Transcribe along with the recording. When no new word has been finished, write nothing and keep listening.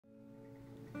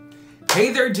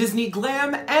Hey there, Disney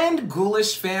Glam and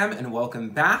Ghoulish fam, and welcome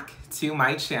back to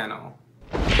my channel.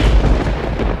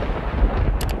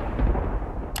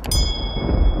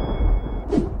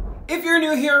 If you're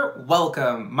new here,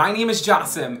 welcome. My name is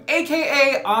Jossam,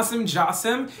 aka Awesome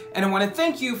Jossam, and I want to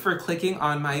thank you for clicking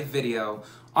on my video.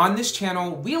 On this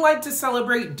channel, we like to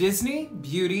celebrate Disney,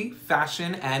 beauty,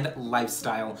 fashion, and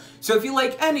lifestyle. So if you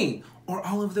like any or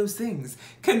all of those things,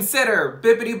 consider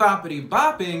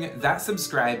bippity-boppity-bopping that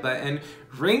subscribe button,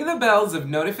 ring the bells of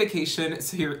notification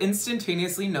so you're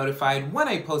instantaneously notified when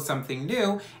I post something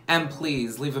new, and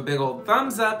please leave a big old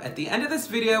thumbs up at the end of this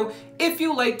video if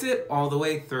you liked it all the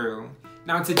way through.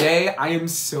 Now today, I am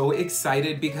so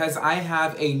excited because I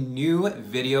have a new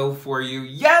video for you.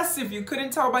 Yes, if you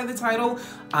couldn't tell by the title,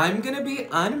 I'm gonna be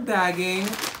unbagging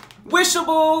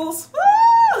Wishables!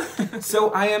 So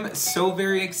I am so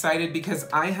very excited because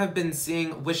I have been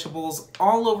seeing Wishables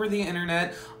all over the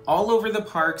internet, all over the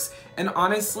parks, and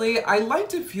honestly, I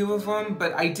liked a few of them,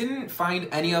 but I didn't find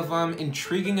any of them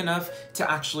intriguing enough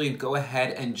to actually go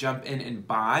ahead and jump in and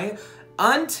buy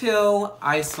until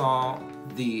I saw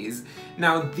these.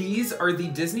 Now, these are the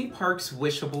Disney Parks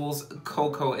Wishables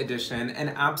Coco edition, and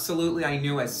absolutely I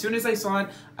knew as soon as I saw it,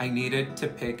 I needed to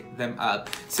pick them up.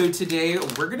 So today,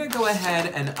 we're gonna go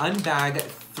ahead and unbag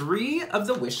 3 of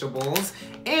the Wishables,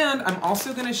 and I'm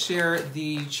also gonna share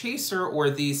the chaser or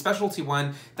the specialty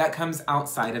one that comes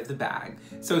outside of the bag.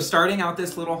 So starting out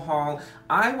this little haul,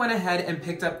 I went ahead and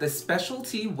picked up the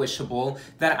specialty Wishable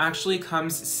that actually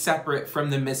comes separate from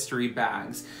the mystery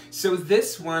bags. So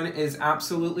this one is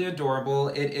absolutely adorable.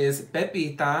 It is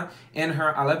Pepita in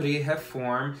her alebrije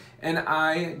form, and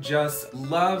I just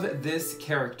love this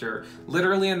character.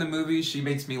 Literally in the movie, she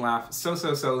makes me laugh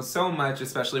so much,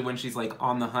 especially when she's like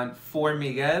on the hunt for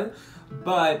Miguel.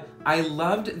 But I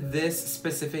loved this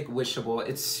specific Wishable.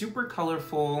 It's super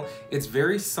colorful, it's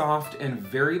very soft and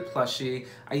very plushy.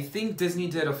 I think Disney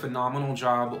did a phenomenal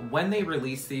job when they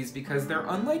released these because they're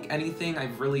unlike anything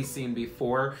I've really seen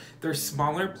before. They're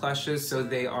smaller plushes, so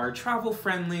they are travel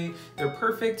friendly. They're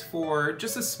perfect for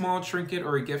just a small trinket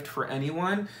or a gift for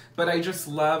anyone, but I just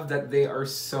love that they are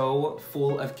so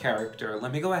full of character.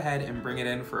 Let me go ahead and bring it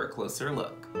in for a closer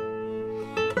look.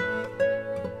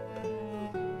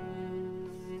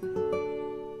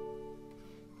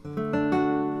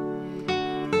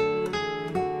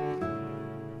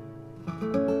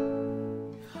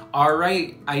 All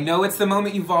right, I know it's the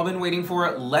moment you've all been waiting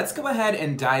for. Let's go ahead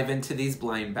and dive into these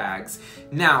blind bags.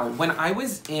 Now, when I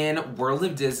was in World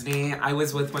of Disney, I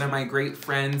was with one of my great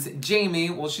friends, Jamie.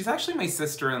 Well, she's actually my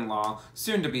sister-in-law,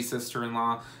 soon to be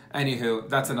sister-in-law. Anywho,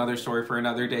 that's another story for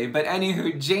another day. But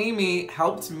anywho, Jamie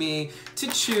helped me to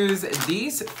choose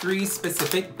these 3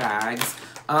 specific bags.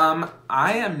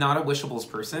 I am not a Wishables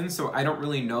person, so I don't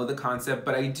really know the concept,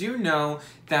 but I do know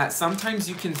that sometimes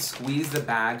you can squeeze the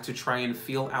bag to try and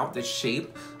feel out the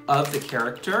shape of the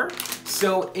character.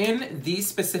 So in these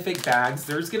specific bags,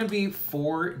 there's gonna be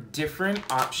 4 different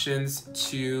options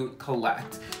to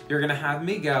collect. You're gonna have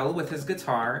Miguel with his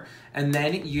guitar, and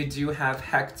then you do have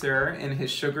Hector in his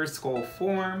sugar skull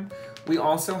form. We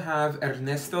also have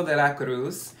Ernesto de la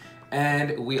Cruz,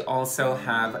 and we also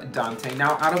have Dante.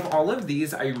 Now, out of all of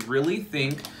these, I really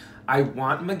think I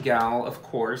want Miguel, of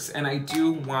course, and I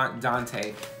do want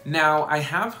Dante. Now, I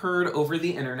have heard over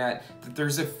the internet that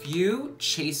there's a few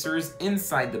chasers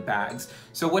inside the bags.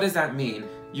 So what does that mean?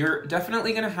 You're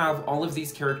definitely gonna have all of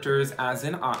these characters as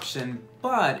an option,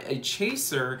 but a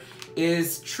chaser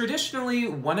is traditionally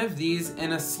one of these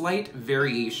in a slight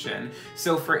variation.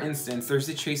 So for instance, there's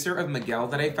a chaser of Miguel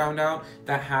that I found out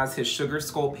that has his sugar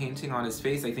skull painting on his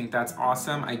face. I think that's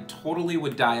awesome. I totally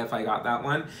would die if I got that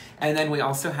one. And then we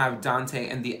also have Dante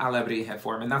in the alebrije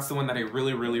form, and that's the one that I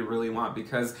really want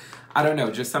because, I don't know,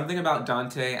 just something about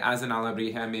Dante as an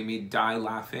alebrije made me die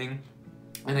laughing.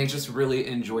 And I just really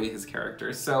enjoy his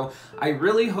character. So I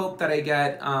really hope that I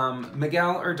get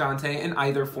Miguel or Dante in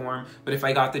either form, but if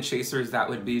I got the chasers, that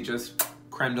would be just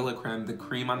creme de la creme, the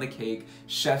cream on the cake,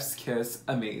 chef's kiss,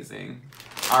 amazing.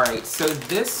 All right, so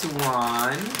this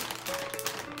one,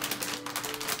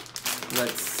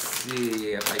 let's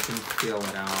see if I can feel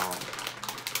it out.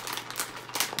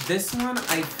 This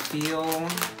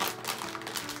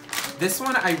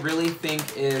one I really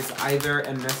think is either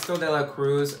Ernesto de la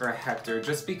Cruz or Hector,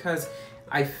 just because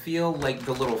I feel like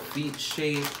the little feet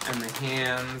shape and the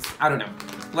hands, I don't know.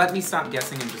 Let me stop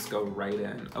guessing and just go right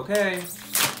in, okay?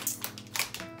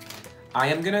 I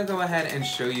am gonna go ahead and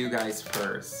show you guys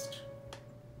first.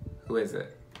 Who is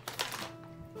it?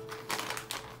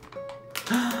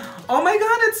 Oh my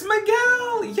god, it's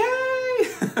Miguel!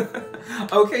 Yay!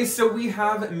 Okay, so we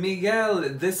have Miguel.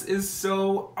 This is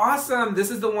so awesome. This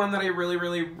is the one that I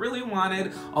really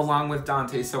wanted, along with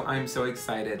Dante, so I'm so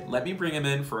excited. Let me bring him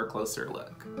in for a closer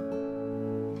look.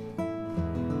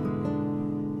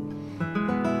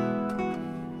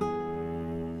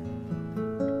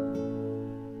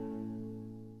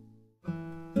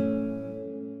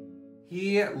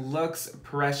 He looks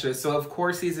precious. So of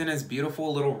course he's in his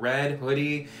beautiful little red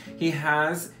hoodie. He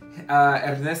has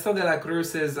Ernesto de la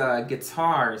Cruz's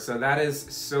guitar. So that is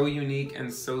so unique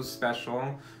and so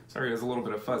special. Sorry, there's a little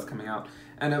bit of fuzz coming out.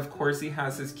 And of course he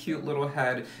has his cute little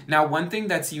head. Now one thing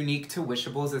that's unique to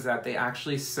Wishables is that they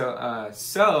actually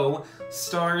sew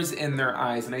stars in their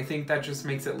eyes. And I think that just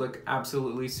makes it look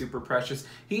absolutely super precious.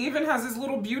 He even has his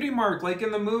little beauty mark like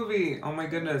in the movie. Oh my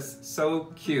goodness, so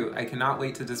cute. I cannot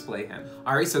wait to display him.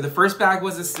 All right, so the first bag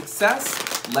was a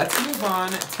success. Let's move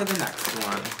on to the next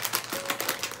one.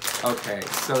 Okay,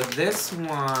 so this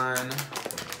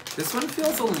one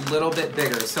feels a little bit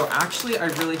bigger. So actually, I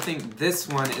really think this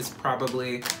one is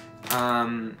probably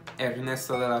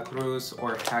Ernesto de la Cruz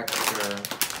or Hector.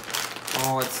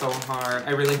 Oh, it's so hard.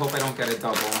 I really hope I don't get a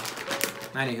double.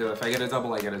 Anywho, if I get a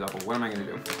double, I get a double. What am I gonna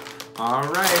do? All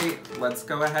right, let's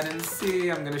go ahead and see.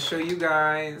 I'm gonna show you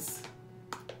guys.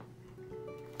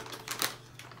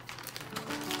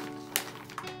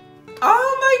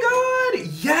 Oh my God,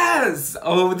 yes!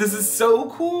 Oh, this is so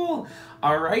cool.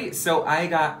 All right, so I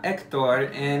got Hector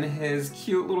in his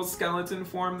cute little skeleton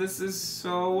form. This is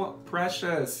so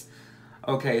precious.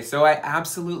 Okay, so I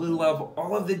absolutely love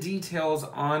all of the details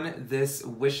on this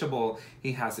Wishable.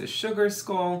 He has his sugar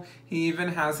skull. He even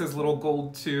has his little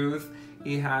gold tooth.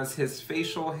 He has his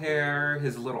facial hair,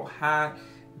 his little hat.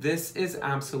 This is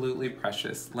absolutely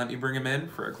precious. Let me bring him in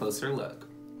for a closer look.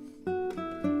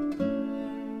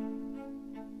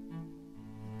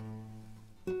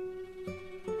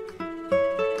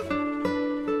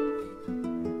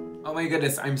 Oh my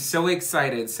goodness, I'm so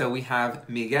excited. So we have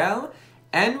Miguel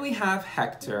and we have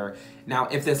Hector. Now,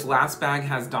 if this last bag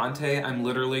has Dante, I'm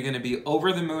literally gonna be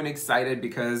over the moon excited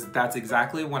because that's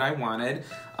exactly what I wanted.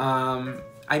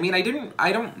 I mean, I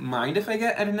don't mind if I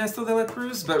get Ernesto de la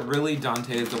Cruz, but really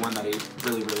Dante is the one that I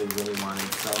really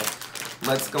wanted. So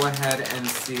let's go ahead and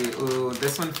see. Ooh,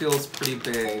 this one feels pretty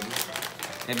big.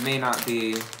 It may not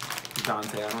be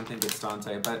Dante, I don't think it's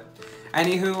Dante, but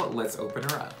anywho, let's open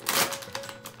her up.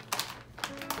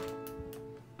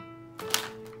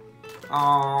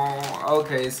 Oh,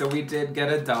 okay, so we did get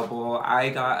a double. I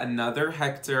got another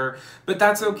Hector, but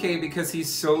that's okay because he's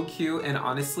so cute, and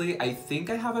honestly, I think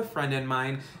I have a friend in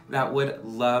mind that would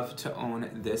love to own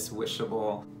this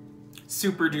Wishable.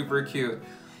 Super duper cute.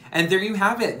 And there you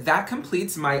have it. That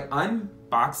completes my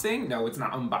unboxing. No, it's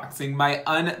not unboxing. My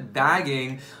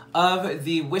unbagging of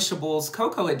the Wishables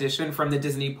Coco edition from the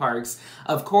Disney parks.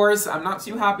 Of course, I'm not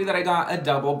too happy that I got a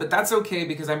double, but that's okay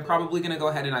because I'm probably gonna go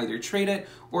ahead and either trade it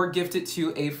or gift it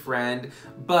to a friend.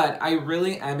 But I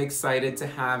really am excited to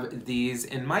have these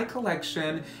in my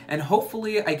collection, and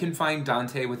hopefully I can find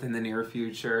Dante within the near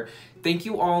future. Thank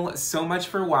you all so much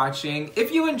for watching.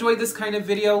 If you enjoyed this kind of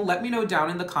video, let me know down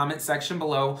in the comment section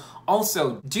below.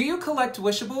 Also, do you collect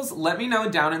Wishables? Let me know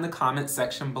down in the comment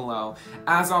section below.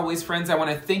 As always, friends, I want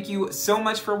to thank you so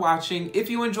much for watching. If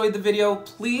you enjoyed the video,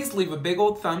 please leave a big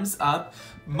old thumbs up.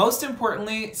 Most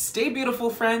importantly, stay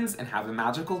beautiful, friends, and have a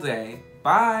magical day.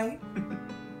 Bye!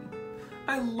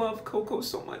 I love Coco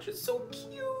so much. It's so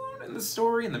cute, and the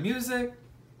story and the music.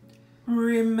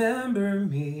 Remember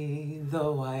me,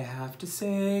 though I have to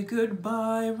say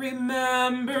goodbye.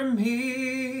 Remember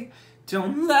me,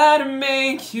 don't let it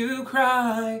make you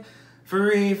cry.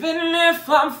 For even if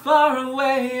I'm far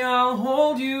away, I'll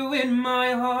hold you in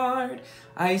my heart.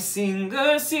 I sing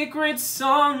a secret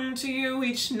song to you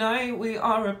each night we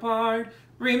are apart.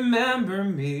 Remember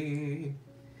me,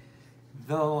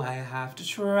 though I have to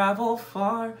travel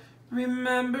far.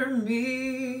 Remember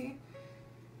me,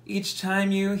 each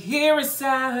time you hear a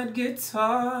sad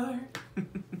guitar.